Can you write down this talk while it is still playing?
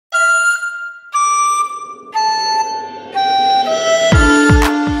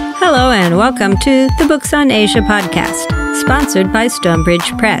welcome to the Books on Asia podcast, sponsored by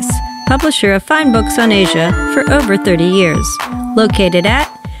Stonebridge Press, publisher of fine books on Asia for over 30 years, located at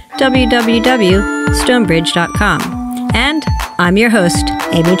www.stonebridge.com. And I'm your host,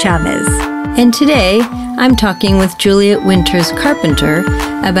 Amy Chavez. And today, I'm talking with Juliet Winters Carpenter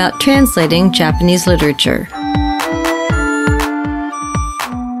about translating Japanese literature.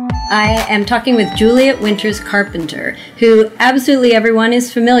 I am talking with Juliet Winters Carpenter, who absolutely everyone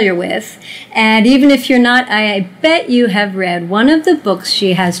is familiar with. And even if you're not, I bet you have read one of the books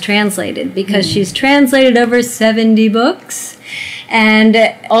she has translated, because she's translated over 70 books. And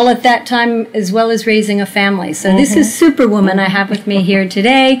all at that time, as well as raising a family. So this is Superwoman I have with me here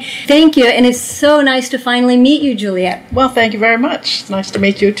today. Thank you. And it's so nice to finally meet you, Juliet. Well, thank you very much. It's nice to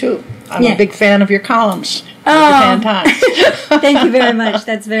meet you, too. I'm a big fan of your columns. Oh, thank you very much.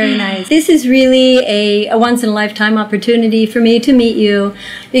 That's very nice. This is really a once-in-a-lifetime opportunity for me to meet you,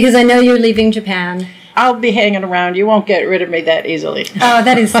 because I know you're leaving Japan. I'll be hanging around. You won't get rid of me that easily. Oh,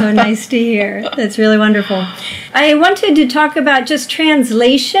 that is so nice to hear. That's really wonderful. I wanted to talk about just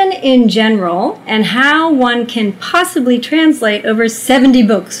translation in general and how one can possibly translate over 70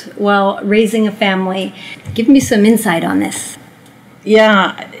 books while raising a family. Give me some insight on this.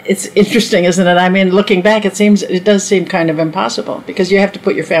 Yeah, it's interesting, isn't it? I mean, looking back, it does seem kind of impossible, because you have to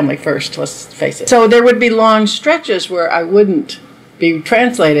put your family first, let's face it. So there would be long stretches where I wouldn't be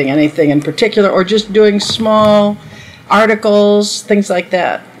translating anything in particular, or just doing small articles, things like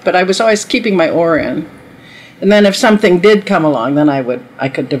that. But I was always keeping my oar in. And then if something did come along, then I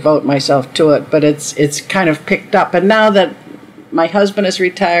could devote myself to it. But it's kind of picked up. And now that my husband is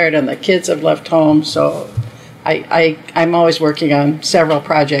retired and the kids have left home, so I'm always working on several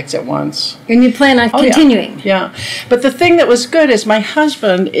projects at once. And you plan on continuing? Yeah. But the thing that was good is my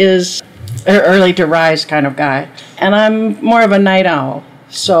husband is an early to rise kind of guy, and I'm more of a night owl.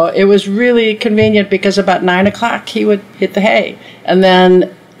 So it was really convenient, because about 9 o'clock he would hit the hay, and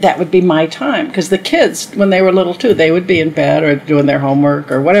then that would be my time, because the kids, when they were little too, they would be in bed or doing their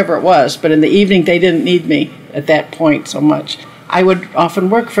homework or whatever it was, but in the evening they didn't need me at that point so much. I would often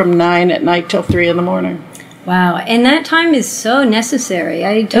work from 9 at night till 3 in the morning. Wow, and that time is so necessary.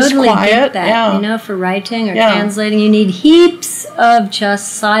 I totally get that. Yeah. You know, for writing or translating, you need heaps of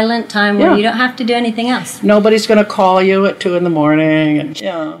just silent time where you don't have to do anything else. Nobody's going to call you at 2 in the morning. And,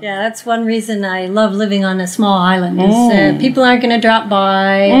 yeah, that's one reason I love living on a small island. Is people aren't going to drop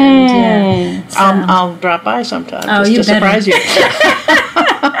by. And, so. I'll drop by sometime just to surprise you.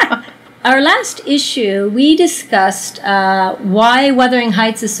 Our last issue, we discussed why Wuthering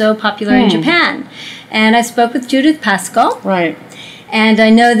Heights is so popular in Japan. And I spoke with Judith Pascal. Right. And I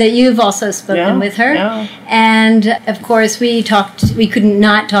know that you've also spoken with her. Yeah. And, of course, we couldn't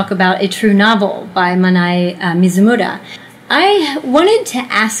not talk about A True Novel by Minae Mizumura. I wanted to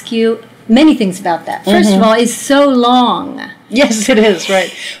ask you many things about that. First of all, it's so long. Yes, it is,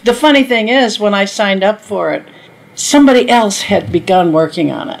 right. The funny thing is, when I signed up for it, somebody else had begun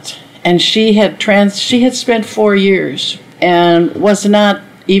working on it. And she had spent 4 years and was not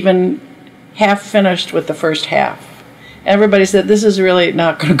even half finished with the first half. Everybody said, this is really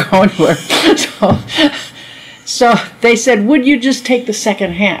not going to go anywhere. So they said, would you just take the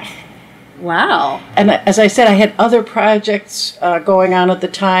second half? Wow. And as I said, I had other projects going on at the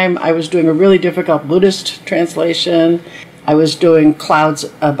time. I was doing a really difficult Buddhist translation. I was doing Clouds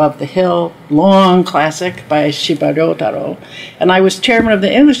Above the Hill, long classic by Shiba Ryōtaro. And I was chairman of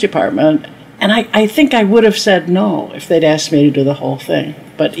the English department. And I think I would have said no if they'd asked me to do the whole thing.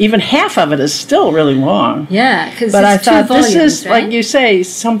 But even half of it is still really long. Yeah, because I thought, 2 volumes, this is, right? like you say,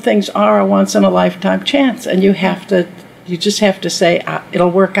 some things are a once-in-a-lifetime chance. And you just have to say,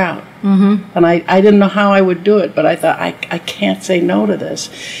 it'll work out. And I didn't know how I would do it, but I thought, I can't say no to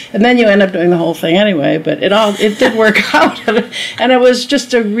this. And then you end up doing the whole thing anyway, but it did work out. And it was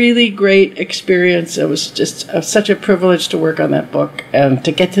just a really great experience. It was just such a privilege to work on that book and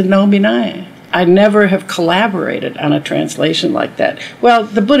to get to know Minae. I never have collaborated on a translation like that. Well,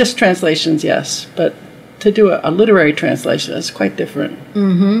 the Buddhist translations, yes, but to do a literary translation is quite different.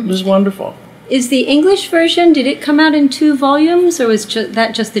 It was wonderful. Is the English version, did it come out in 2 volumes, or was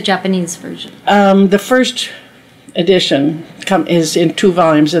that just the Japanese version? The first edition is in 2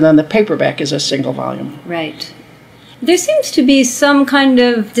 volumes, and then the paperback is a single volume. Right. There seems to be some kind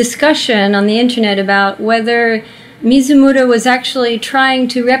of discussion on the internet about whether Mizumura was actually trying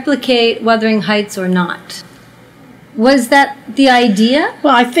to replicate Wuthering Heights or not. Was that the idea?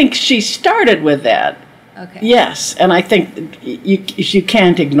 Well, I think she started with that. Okay. Yes, and I think you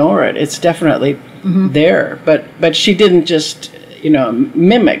can't ignore it. It's definitely there, but she didn't just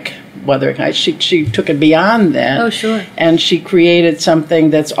mimic Wuthering Heights. She took it beyond that. Oh, sure. And she created something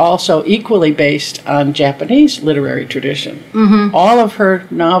that's also equally based on Japanese literary tradition. Mm-hmm. All of her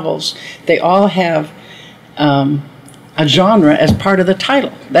novels, they all have a genre as part of the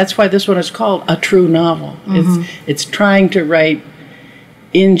title. That's why this one is called a true novel. Mm-hmm. It's trying to write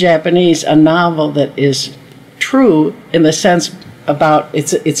in Japanese a novel that is true in the sense about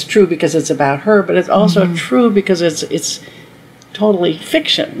it's true because it's about her, but it's also mm-hmm. true because it's totally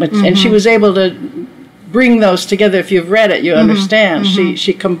fiction. Mm-hmm. And she was able to bring those together. If you've read it, you mm-hmm. understand. Mm-hmm.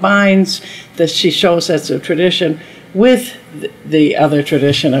 She combines the Shishosets of tradition with the other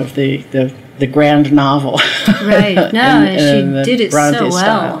tradition of the grand novel. Right. No, she did it so well.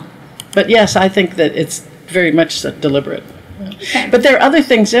 Style. But yes, I think that it's very much deliberate. Okay. But there are other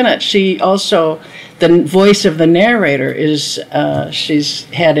things in it. She also, the voice of the narrator is, she's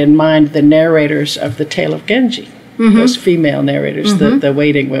had in mind the narrators of the Tale of Genji, mm-hmm. those female narrators, mm-hmm. the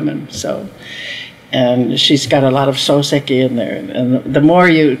waiting women. So, and she's got a lot of soseki in there. And the more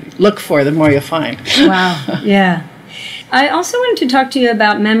you look for, the more you'll find. Wow, yeah. I also wanted to talk to you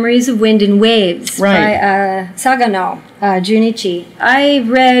about Memories of Wind and Waves by Saga no Junichi. I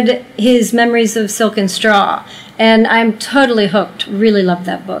read his Memories of Silk and Straw, and I'm totally hooked. Really love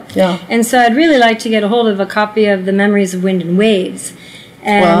that book. Yeah. And so I'd really like to get a hold of a copy of the Memories of Wind and Waves.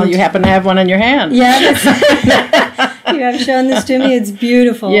 And well, you happen to have one in your hand. Yeah, you have shown this to me. It's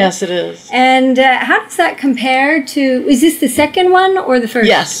beautiful. Yes, it is. And how does that compare to? Is this the second one or the first?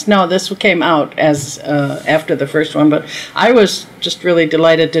 Yes, no, this came out as after the first one, but I was just really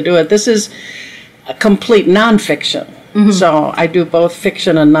delighted to do it. This is a complete nonfiction, mm-hmm. so I do both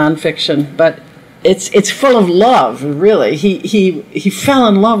fiction and nonfiction, but it's full of love, really. He fell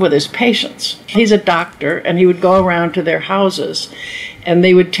in love with his patients. He's a doctor, and he would go around to their houses, and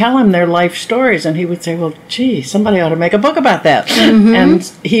they would tell him their life stories, and he would say, well, gee, somebody ought to make a book about that. Mm-hmm. And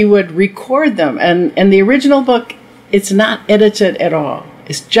he would record them. And in the original book, it's not edited at all.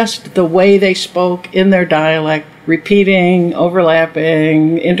 It's just the way they spoke in their dialect, repeating,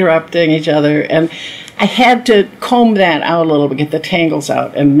 overlapping, interrupting each other. And I had to comb that out a little bit, get the tangles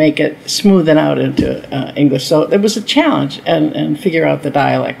out, and make it, smooth it out into English. So it was a challenge, and figure out the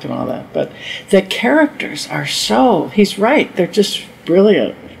dialect and all that. But the characters are he's right, they're just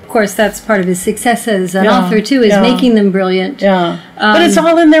brilliant. Of course, that's part of his success as an author, too, is making them brilliant. Yeah, but it's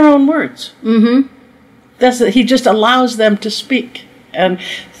all in their own words. Mm-hmm. He just allows them to speak. And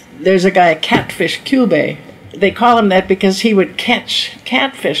there's a guy, Catfish Cube. They call him that because he would catch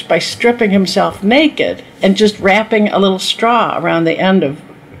catfish by stripping himself naked and just wrapping a little straw around the end of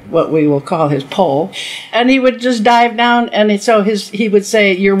what we will call his pole. And he would just dive down, and so he would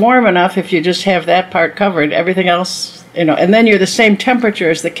say, you're warm enough if you just have that part covered. Everything else, and then you're the same temperature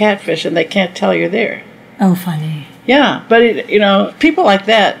as the catfish, and they can't tell you're there. Oh, funny. Yeah, but, people like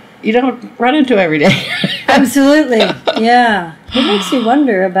that, you don't run into every day. Absolutely, yeah. It makes you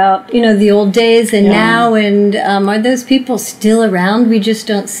wonder about, the old days and now, and are those people still around? We just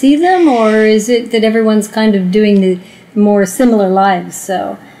don't see them, or is it that everyone's kind of doing the more similar lives,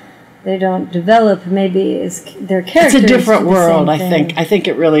 so they don't develop maybe as their characters? It's a different world, I think. I think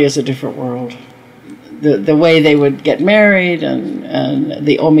it really is a different world. The way they would get married and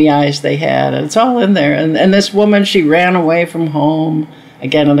the omiyais they had, and it's all in there. And this woman, she ran away from home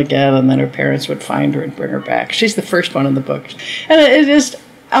again and again, and then her parents would find her and bring her back. She's the first one in the book. And it just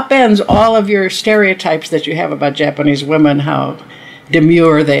upends all of your stereotypes that you have about Japanese women, how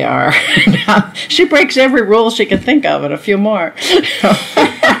demure they are. She breaks every rule she can think of and a few more.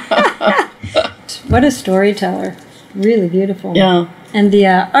 What a storyteller. Really beautiful. Yeah. And the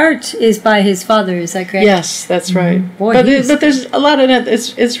art is by his father, is that correct? Yes, that's right. Mm-hmm. Boy, but there's a lot in it.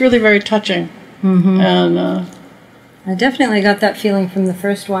 It's really very touching. Mm-hmm. And I definitely got that feeling from the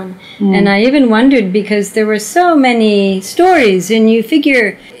first one. And I even wondered, because there were so many stories, and you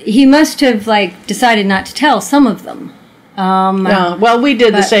figure he must have decided not to tell some of them. Yeah, well, we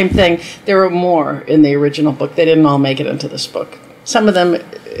did the same thing. There were more in the original book. They didn't all make it into this book. Some of them,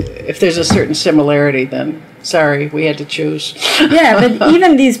 if there's a certain similarity, then sorry, we had to choose. Yeah, but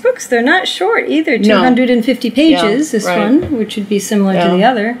even these books, they're not short either. 250 pages, this one, which would be similar to the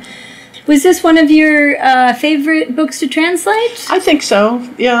other. Was this one of your favorite books to translate? I think so.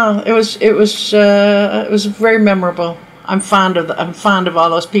 Yeah, it was very memorable. I'm fond of all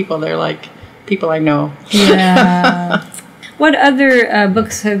those people. They're like people I know. Yeah. What other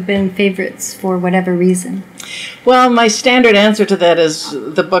books have been favorites for whatever reason? Well, my standard answer to that is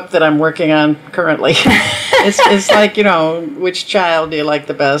the book that I'm working on currently. It's like, which child do you like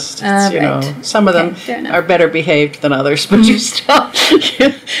the best? It's, some of them are better behaved than others, but you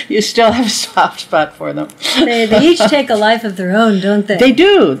still have a soft spot for them. They each take a life of their own, don't they? They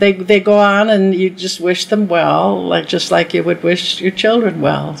do. They go on, and you just wish them well, just like you would wish your children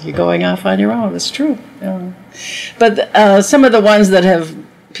well. You're going off on your own. It's true. Yeah. But some of the ones that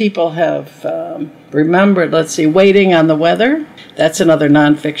people have remembered, let's see, Waiting on the Weather. That's another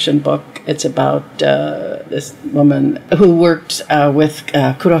nonfiction book. It's about this woman who worked with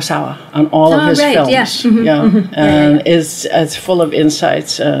Kurosawa on all of his films. Yes. And is full of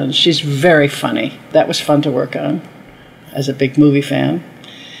insights. And she's very funny. That was fun to work on as a big movie fan.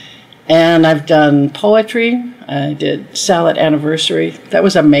 And I've done poetry. I did Salad Anniversary. That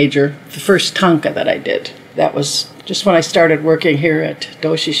was the first tanka that I did. That was just when I started working here at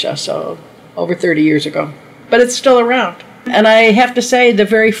Doshisha, so over 30 years ago. But it's still around. And I have to say, the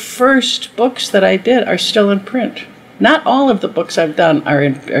very first books that I did are still in print. Not all of the books I've done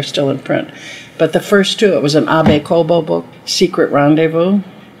are still in print, but the first two. It was an Abe Kōbō book, Secret Rendezvous,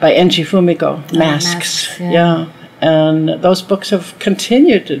 by Enchi Fumiko, Masks. Yeah. And those books have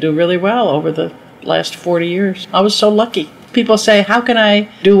continued to do really well over the last 40 years. I was so lucky. People say, how can I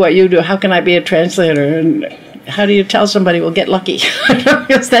do what you do? How can I be a translator? And how do you tell somebody, well, get lucky?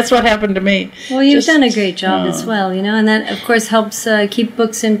 Because that's what happened to me. Well, you've done a great job as well, and that, of course, helps keep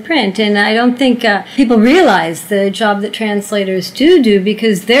books in print. And I don't think people realize the job that translators do,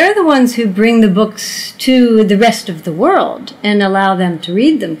 because they're the ones who bring the books to the rest of the world and allow them to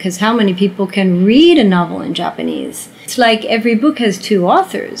read them, because how many people can read a novel in Japanese? It's like every book has two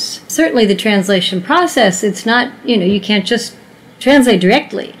authors. Certainly the translation process, it's not, you can't just translate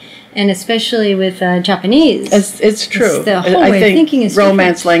directly. And especially with Japanese. It's true. The whole way of thinking is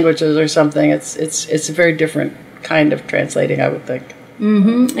romance languages or something, it's a very different kind of translating, I would think.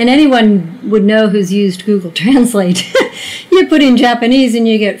 Mm-hmm. And anyone would know who's used Google Translate. You put in Japanese and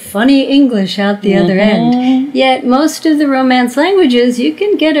you get funny English out the other end. Yet most of the romance languages, you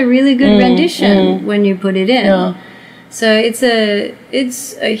can get a really good rendition when you put it in. Yeah. So it's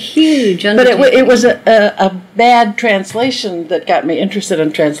a huge undertaking. But it was a bad translation that got me interested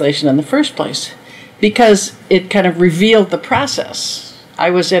in translation in the first place, because it kind of revealed the process. I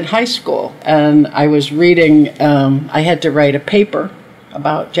was in high school, and I was reading, I had to write a paper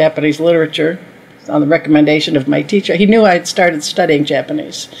about Japanese literature on the recommendation of my teacher. He knew I'd started studying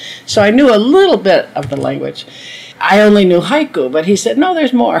Japanese, so I knew a little bit of the language. I only knew haiku, but he said, no,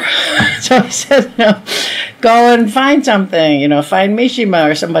 there's more. So he said, no, go and find something, find Mishima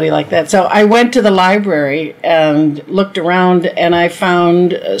or somebody like that. So I went to the library and looked around, and I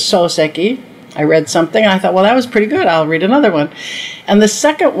found Soseki. I read something, and I thought, well, that was pretty good. I'll read another one. And the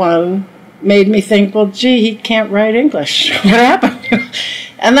second one made me think, well, gee, he can't write English. What happened?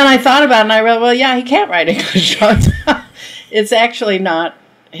 And then I thought about it, and I read, well, yeah, he can't write English. It's actually not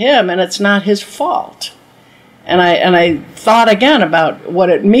him, and it's not his fault. And I thought again about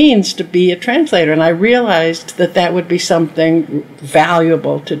what it means to be a translator, and I realized that would be something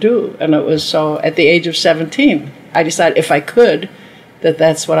valuable to do. And it was so, at the age of 17, I decided if I could,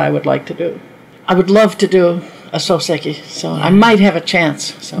 that's what I would like to do. I would love to do a Soseki, so I might have a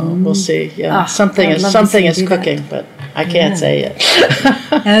chance. So we'll see. Yeah, something is cooking, but I can't say yet.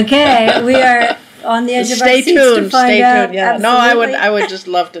 Okay, we are on the edge of our seats to find out. Stay tuned. Yeah, no, I would just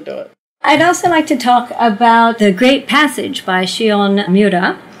love to do it. I'd also like to talk about The Great Passage by Shion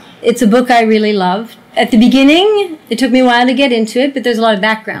Miura. It's a book I really love. At the beginning, it took me a while to get into it, but there's a lot of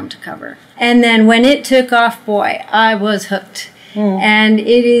background to cover. And then when it took off, boy, I was hooked. And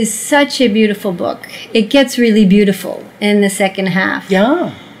it is such a beautiful book. It gets really beautiful in the second half.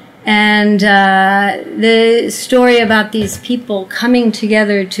 Yeah. And the story about these people coming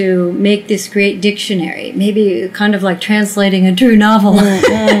together to make this great dictionary, maybe kind of like translating a true novel.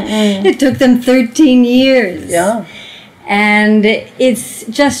 It took them 13 years. Yeah. And it's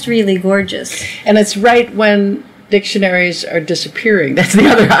just really gorgeous. And it's right when dictionaries are disappearing. That's the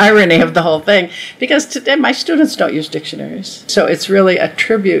other irony of the whole thing. Because today my students don't use dictionaries. So it's really a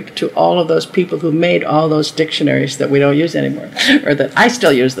tribute to all of those people who made all those dictionaries that we don't use anymore. Or that I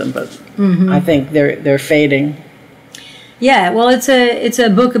still use them, but I think they're fading. Yeah, well, it's a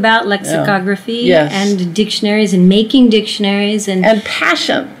book about lexicography and dictionaries and making dictionaries. And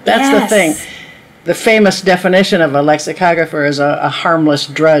passion. That's the thing. The famous definition of a lexicographer is a harmless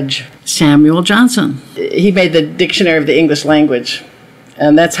drudge. Samuel Johnson. He made the Dictionary of the English Language.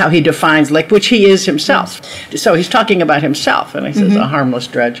 And that's how he defines, like, which he is himself. So he's talking about himself, and he says a harmless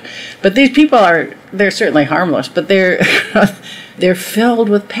drudge. But these people they're certainly harmless, but they're they're filled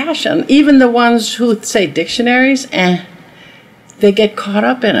with passion. Even the ones who say dictionaries, they get caught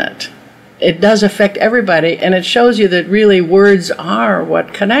up in it. It does affect everybody, and it shows you that really words are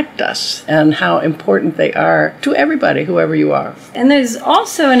what connect us and how important they are to everybody, whoever you are. And there's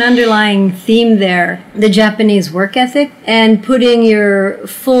also an underlying theme there, the Japanese work ethic and putting your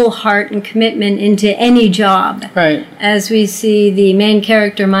full heart and commitment into any job. Right. As we see the main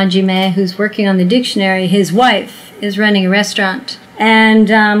character, Majime, who's working on the dictionary, his wife is running a restaurant.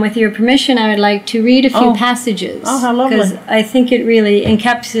 And with your permission, I would like to read a few passages. Oh, how lovely. Because I think it really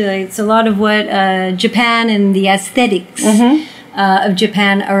encapsulates a lot of what Japan and the aesthetics of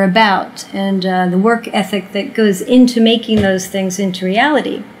Japan are about, and the work ethic that goes into making those things into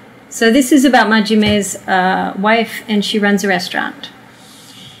reality. So this is about Majime's wife, and she runs a restaurant.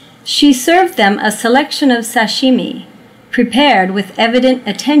 She served them a selection of sashimi, prepared with evident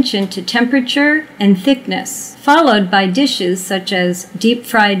attention to temperature and thickness, followed by dishes such as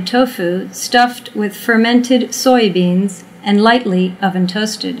deep-fried tofu stuffed with fermented soybeans and lightly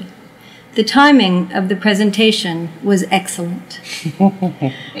oven-toasted. The timing of the presentation was excellent.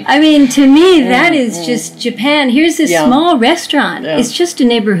 I mean, to me, that is just Japan. Here's this small restaurant. Yeah. It's just a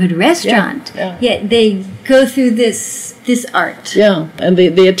neighborhood restaurant. Yeah. Yet they go through this art. Yeah, and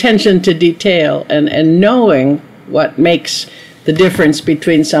the attention to detail and knowing what makes the difference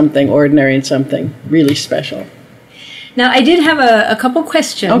between something ordinary and something really special. Now, I did have a couple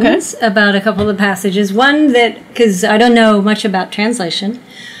questions about a couple of the passages. One that, because I don't know much about translation,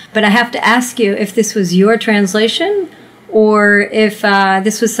 but I have to ask you if this was your translation or if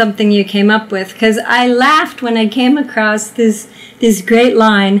this was something you came up with. Because I laughed when I came across this great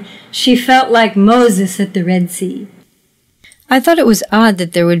line, "She felt like Moses at the Red Sea." I thought it was odd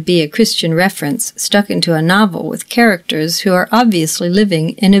that there would be a Christian reference stuck into a novel with characters who are obviously living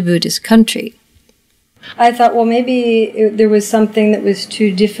in a Buddhist country. I thought, well, maybe there was something that was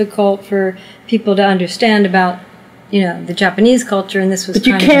too difficult for people to understand about, the Japanese culture, and this was. But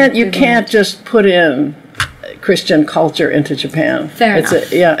you can't just put in Christian culture into Japan. Fair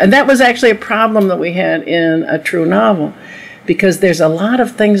enough. And that was actually a problem that we had in a true novel, because there's a lot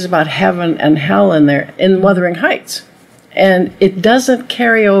of things about heaven and hell in there in Wuthering Heights. And it doesn't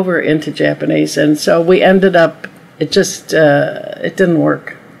carry over into Japanese, and so we ended up, it didn't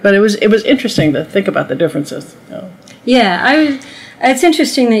work. But it was interesting to think about the differences. Yeah, it's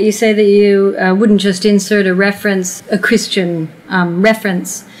interesting that you say that you wouldn't just insert a Christian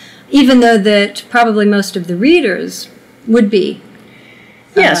reference, even though that probably most of the readers would be.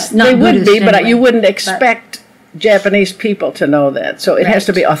 Yes, they would be, but you wouldn't expect Japanese people to know that. So it has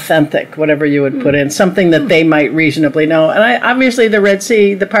to be authentic, whatever you would put in, something that they might reasonably know. And obviously the Red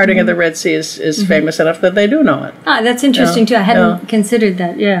Sea, the parting of the Red Sea is famous enough that they do know it. Ah, that's interesting too. I hadn't considered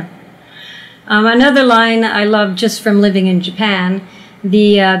that, another line I love just from living in Japan,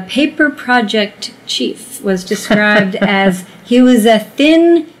 the paper project chief was described as he was a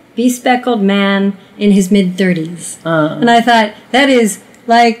thin, bespectacled man in his mid-30s. And I thought, that is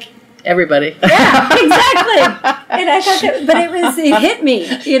like... everybody. Yeah, exactly. And I thought it hit me,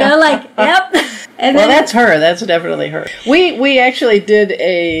 yep. And well, that's her. That's definitely her. We actually did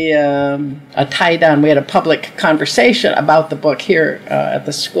a tie-down. We had a public conversation about the book here at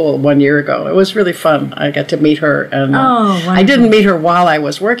the school 1 year ago. It was really fun. I got to meet her, and I didn't meet her while I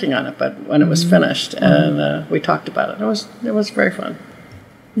was working on it, but when it was finished, and we talked about it. It was very fun.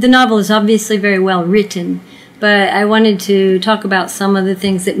 The novel is obviously very well written, but I wanted to talk about some of the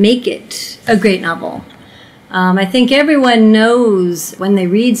things that make it a great novel. I think everyone knows when they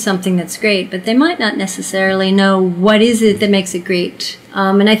read something that's great, but they might not necessarily know what is it that makes it great.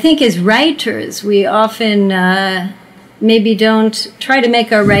 And I think as writers, we often maybe don't try to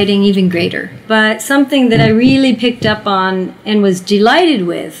make our writing even greater. But something that I really picked up on and was delighted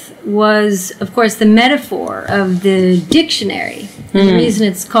with was, of course, the metaphor of the dictionary. And the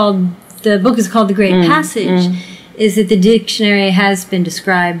reason the book is called The Great Passage is that the dictionary has been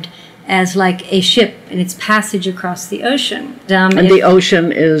described as like a ship in its passage across the ocean. And the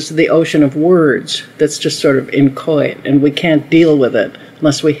ocean is the ocean of words that's just sort of inchoate, and we can't deal with it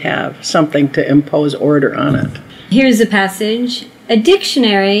unless we have something to impose order on it. Here's a passage. A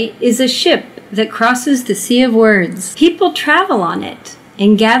dictionary is a ship that crosses the sea of words. People travel on it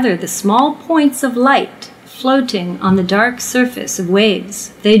and gather the small points of light floating on the dark surface of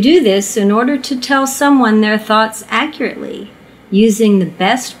waves. They do this in order to tell someone their thoughts accurately, using the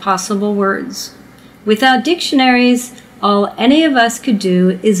best possible words. Without dictionaries, all any of us could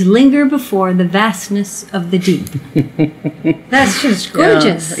do is linger before the vastness of the deep. That's just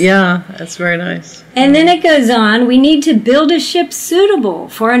gorgeous. Yeah, that's very nice. And then it goes on, we need to build a ship suitable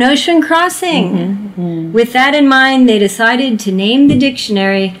for an ocean crossing. With that in mind, they decided to name the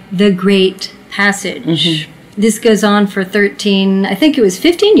dictionary The Great Passage. This goes on for 13, I think it was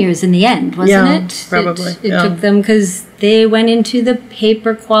 15 years in the end, wasn't it? Probably. It took them because they went into the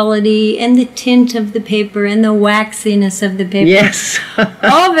paper quality and the tint of the paper and the waxiness of the paper. Yes.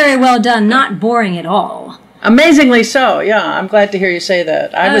 All very well done, not boring at all. Amazingly so, yeah. I'm glad to hear you say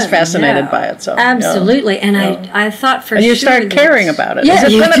that. I was fascinated by it. So absolutely, and I thought for sure. And you start caring about it. Yeah,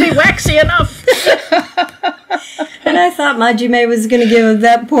 is it going to be waxy enough? And I thought Majime was going to give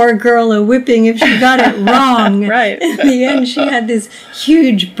that poor girl a whipping if she got it wrong. Right. In the end, she had this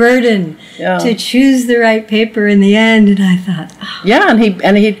huge burden to choose the right paper in the end, and I thought, oh. Yeah,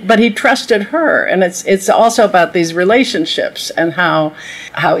 but he trusted her, and it's also about these relationships and how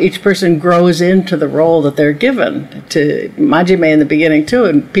each person grows into the role that they're given. To Majime in the beginning too,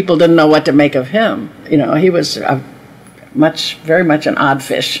 and people didn't know what to make of him. You know, he was very much an odd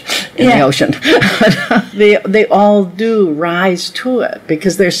fish in the ocean. But they all do rise to it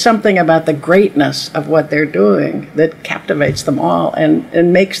because there's something about the greatness of what they're doing that captivates them all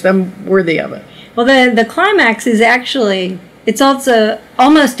and makes them worthy of it. Well, the climax is actually, it's also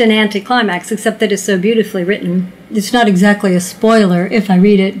almost an anticlimax, except that it's so beautifully written. It's not exactly a spoiler if I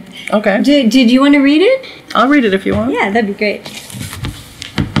read it. Okay. Did you want to read it? I'll read it if you want. Yeah, that'd be great.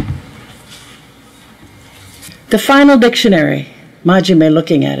 The final dictionary, Majime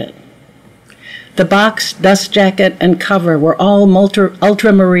looking at it. The box, dust jacket, and cover were all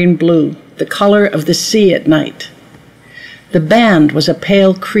ultramarine blue, the color of the sea at night. The band was a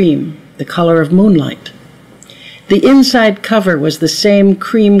pale cream, the color of moonlight. The inside cover was the same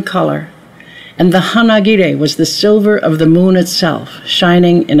cream color, and the hanagire was the silver of the moon itself,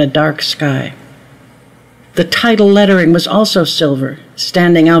 shining in a dark sky. The title lettering was also silver,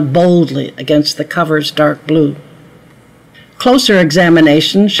 standing out boldly against the cover's dark blue. Closer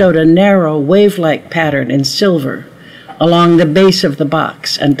examination showed a narrow, wave-like pattern in silver along the base of the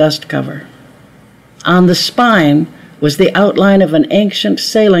box and dust cover. On the spine was the outline of an ancient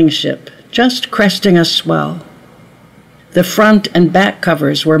sailing ship just cresting a swell. The front and back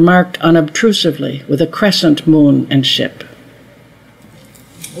covers were marked unobtrusively with a crescent moon and ship.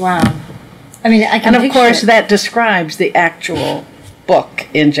 Wow. I mean, I can And of course, that describes the actual book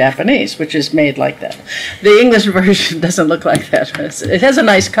in Japanese, which is made like that. The English version doesn't look like that. It has a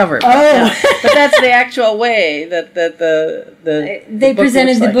nice cover. But that's the actual way that they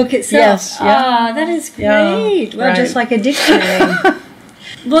presented the book itself. Yes. Ah, that is great. Well, just like a dictionary.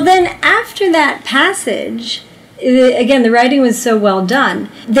 Well, then after that passage, again, the writing was so well done.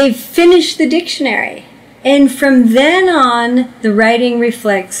 They finished the dictionary. And from then on, the writing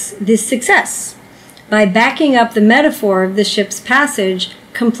reflects this success by backing up the metaphor of the ship's passage,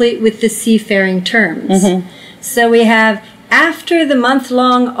 complete with the seafaring terms. So we have, after the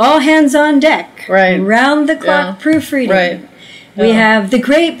month-long all-hands-on deck, round-the-clock proofreading. We have, the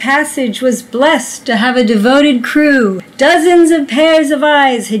great passage was blessed to have a devoted crew. Dozens of pairs of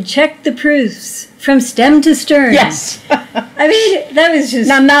eyes had checked the proofs from stem to stern. Yes. I mean, that was just...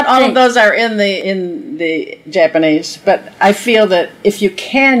 Now, not all of those are in the Japanese, but I feel that if you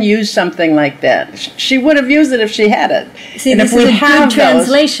can use something like that, she would have used it if she had it. See, and this if we is a have good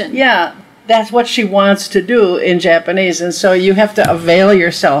translation. That's what she wants to do in Japanese, and so you have to avail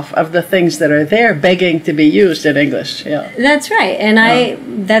yourself of the things that are there, begging to be used in English. Yeah, that's right,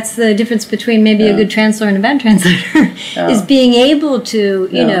 and that's the difference between maybe a good translator and a bad translator, is being able to,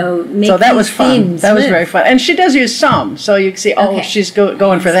 you know, make. So that was fun. That was very fun, and she does use some, so you can see, she's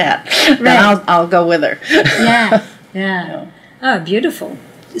going for that. Then I'll go with her. Yeah. Oh, beautiful.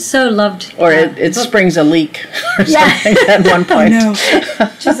 So loved. Or it springs a leak or something at one point. Oh, no.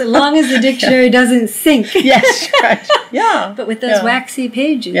 Just as long as the dictionary doesn't sink. Yes, right. Yeah. But with those waxy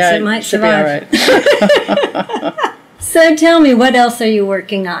pages, it might survive. Be all right. So tell me, what else are you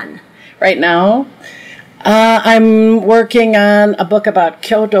working on? Right now, I'm working on a book about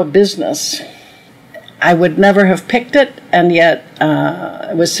Kyoto business. I would never have picked it, and yet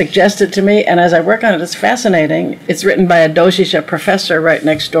it was suggested to me, and as I work on it, it's fascinating. It's written by a doshisha professor right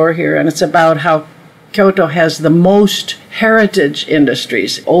next door here, and it's about how Kyoto has the most heritage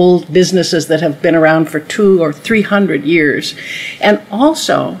industries, old businesses that have been around for 200 or 300 years, and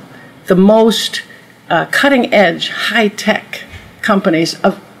also the most cutting-edge, high-tech companies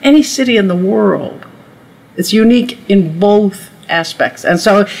of any city in the world. It's unique in both aspects, and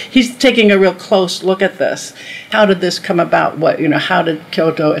so he's taking a real close look at this. How did this come about? How did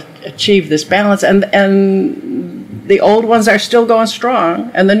Kyoto achieve this balance? And the old ones are still going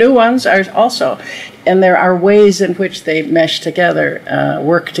strong, and the new ones are also. And there are ways in which they mesh together,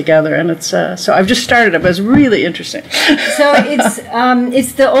 work together, and it's so I've just started it, but it's really interesting. So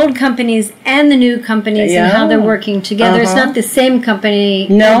it's the old companies and the new companies and how they're working together. It's not the same company,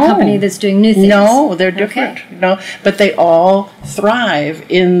 company that's doing new things. No, they're different. Okay. No, but they all thrive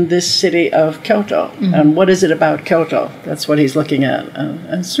in this city of Kyoto. And what is it about Kyoto? That's what he's looking at.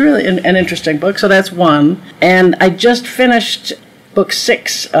 It's really an interesting book. So that's one, and I just finished Book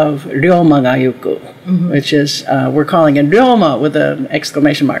 6 of Ryōma ga Yuku, which is, we're calling it Ryōma with an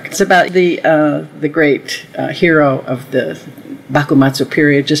exclamation mark. It's about the great hero of the Bakumatsu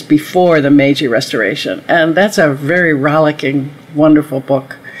period, just before the Meiji Restoration. And that's a very rollicking, wonderful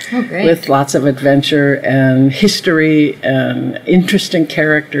book. Oh, great. With lots of adventure and history and interesting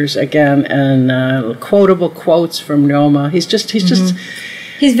characters again, and quotable quotes from Ryōma.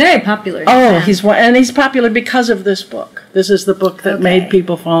 He's very popular. Oh, he's popular because of this book. This is the book that made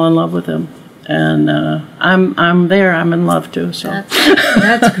people fall in love with him, and I'm there. I'm in love too. So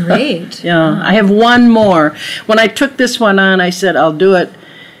that's great. Yeah, I have one more. When I took this one on, I said I'll do it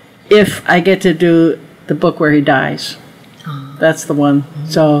if I get to do the book where he dies. That's the one.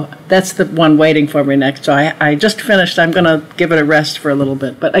 So that's the one waiting for me next. So I just finished. I'm going to give it a rest for a little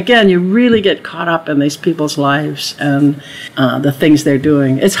bit. But again, you really get caught up in these people's lives and the things they're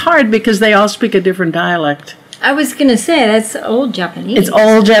doing. It's hard because they all speak a different dialect. I was going to say, that's old Japanese. It's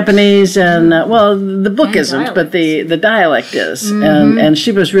old Japanese, and, the book isn't, but the dialect is. And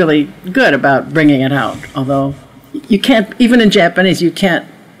she was really good about bringing it out. Although you can't, even in Japanese, you can't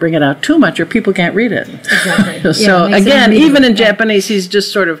bring it out too much or people can't read it. Exactly. So again, even in Japanese, he's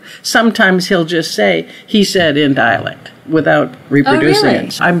just sort of, sometimes he'll just say, he said in dialect without reproducing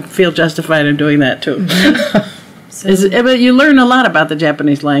it. I feel justified in doing that too. But you learn a lot about the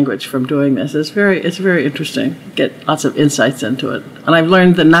Japanese language from doing this. It's very interesting. Get lots of insights into it. And I've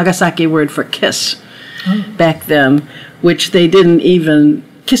learned the Nagasaki word for kiss back then, which they didn't even,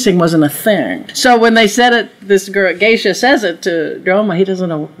 kissing wasn't a thing. So when they said it, this girl, geisha says it to Ryōma, he doesn't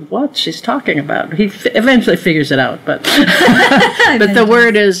know what she's talking about. He eventually figures it out, but but the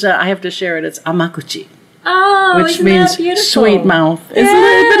word is, I have to share it, it's amakuchi. Oh, which means sweet mouth. But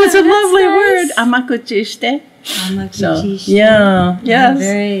it's a lovely word. Amakuchi shite. So, sexy.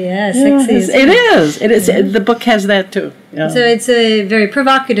 It is. The book has that too. Yeah. So it's very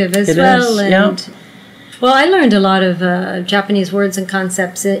provocative as well. And well, I learned a lot of Japanese words and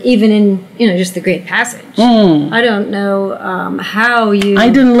concepts, even in just the Great Passage. I don't know how you. I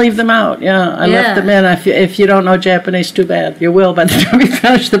didn't leave them out. I left them in. If you don't know Japanese, too bad. You will by the time you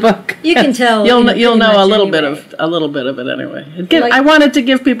finish the book. You can tell. You'll know a little bit of it anyway. I wanted to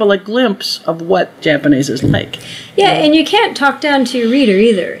give people a glimpse of what Japanese is like. Yeah, and you can't talk down to your reader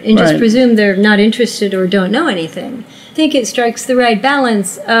either, and just presume they're not interested or don't know anything. I think it strikes the right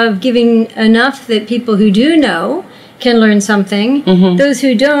balance of giving enough that people who do know can learn something. Those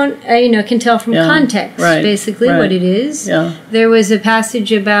who don't, can tell from context, basically, what it is. There was a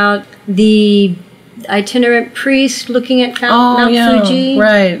passage about the itinerant priest looking at Mount Fuji.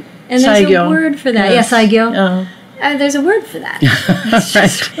 Right. And there's a word for that. Yes, Saigyo. There's a word for that.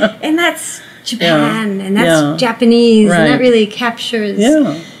 And that's Japan, and that's Japanese, and that really captures...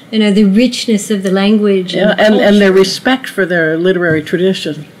 the richness of the language and their respect for their literary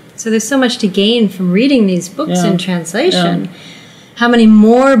tradition. So there's so much to gain from reading these books in translation. How many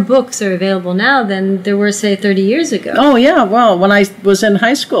more books are available now than there were, say, 30 years ago? Oh, yeah. Well, when I was in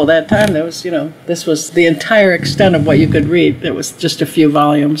high school that time, there was, this was the entire extent of what you could read. There was just a few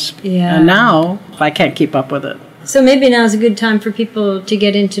volumes. Yeah. And now, I can't keep up with it. So maybe now is a good time for people to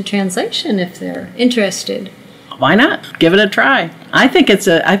get into translation if they're interested. Why not? Give it a try. I think it's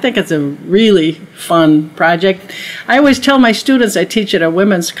a really fun project. I always tell my students, I teach at a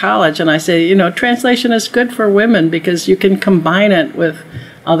women's college, and I say, translation is good for women because you can combine it with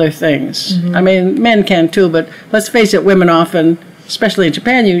other things. I mean, men can too, but let's face it, women often, especially in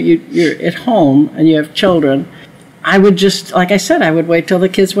Japan, you're at home and you have children. I would just, like I said, I would wait till the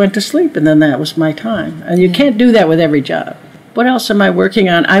kids went to sleep, and then that was my time. And you can't do that with every job. What else am I working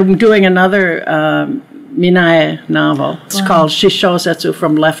on? I'm doing another Minae novel. It's called Shishosetsu,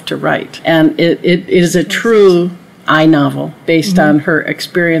 From Left to Right. And it is a true I novel based on her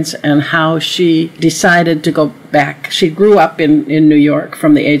experience and how she decided to go back. She grew up in New York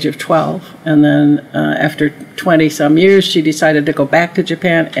from the age of 12. And then after 20-some years, she decided to go back to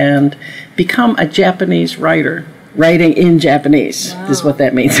Japan and become a Japanese writer. Writing in Japanese is what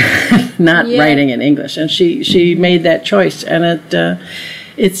that means. Not writing in English. And she made that choice. And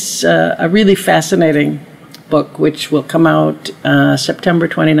it's a really fascinating book, which will come out September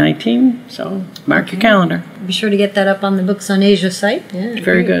 2019. So mark your calendar. Be sure to get that up on the Books on Asia site. Yeah,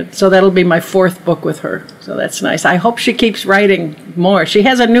 Very good. So that'll be my 4th book with her. So that's nice. I hope she keeps writing more. She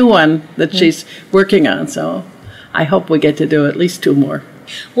has a new one that she's working on. So I hope we get to do at least 2 more.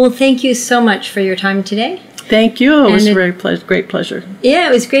 Well, thank you so much for your time today. Thank you. It was a great pleasure. Yeah,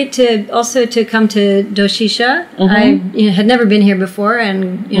 it was great to come to Doshisha. I had never been here before,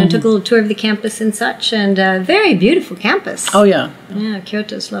 and took a little tour of the campus and such, and very beautiful campus. Oh yeah. Yeah,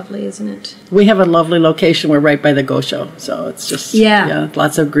 Kyoto's lovely, isn't it? We have a lovely location. We're right by the Gosho, so it's just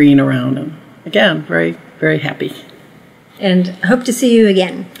lots of green around, and again, very, very happy. And hope to see you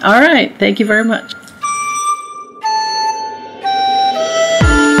again. All right. Thank you very much.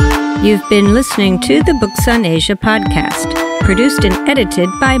 You've been listening to the Books on Asia podcast, produced and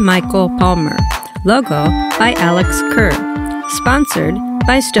edited by Michael Palmer. Logo by Alex Kerr. Sponsored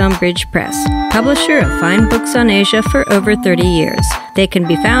by Stonebridge Press, publisher of fine books on Asia for over 30 years. They can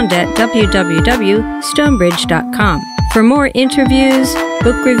be found at www.stonebridge.com. For more interviews,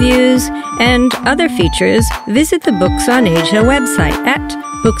 book reviews, and other features, visit the Books on Asia website at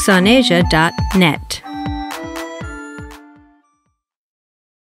booksonasia.net.